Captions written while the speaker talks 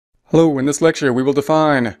Hello, in this lecture we will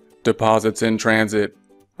define deposits in transit.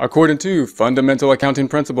 According to Fundamental Accounting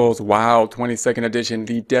Principles, WOW 22nd edition,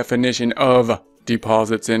 the definition of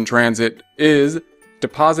deposits in transit is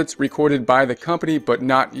deposits recorded by the company but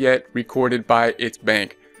not yet recorded by its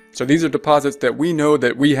bank. So these are deposits that we know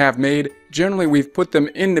that we have made. Generally we've put them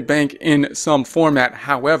in the bank in some format,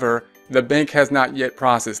 however, the bank has not yet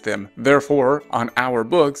processed them. Therefore, on our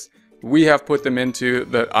books, we have put them into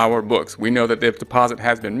our books. We know that the deposit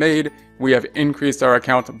has been made. We have increased our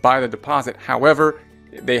account by the deposit. However,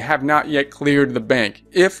 they have not yet cleared the bank.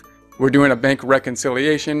 If we're doing a bank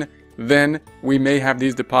reconciliation, then we may have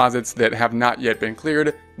these deposits that have not yet been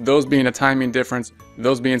cleared, those being a timing difference,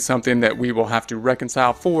 those being something that we will have to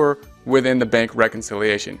reconcile for within the bank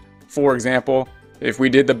reconciliation. For example, if we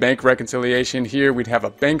did the bank reconciliation here, we'd have a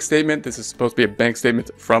bank statement. This is supposed to be a bank statement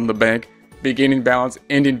from the bank. Beginning balance,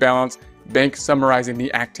 ending balance, bank summarizing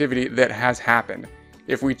the activity that has happened.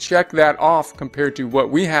 If we check that off compared to what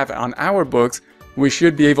we have on our books, we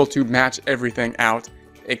should be able to match everything out,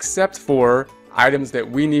 except for items that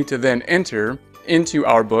we need to then enter into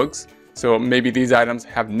our books. So maybe these items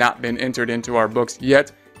have not been entered into our books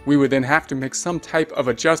yet. We would then have to make some type of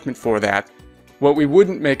adjustment for that. What we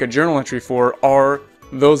wouldn't make a journal entry for are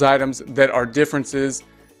those items that are differences,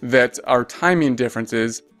 that are timing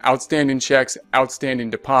differences, outstanding checks, outstanding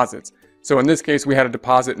deposits. So in this case, we had a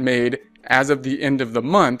deposit made as of the end of the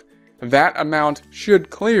month. That amount should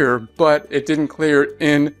clear, but it didn't clear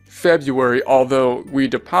in February, although we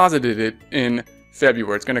deposited it in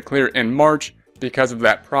February. It's going to clear in March because of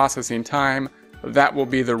that processing time. That will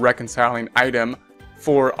be the reconciling item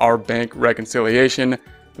for our bank reconciliation.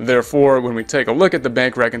 Therefore, when we take a look at the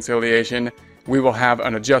bank reconciliation, we will have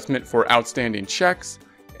an adjustment for outstanding checks,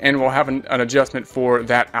 and we'll have an adjustment for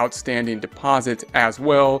that outstanding deposit as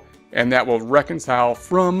well, and that will reconcile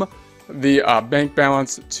from the bank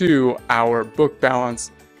balance to our book balance,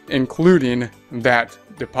 including that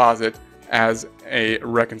deposit as a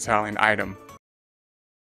reconciling item.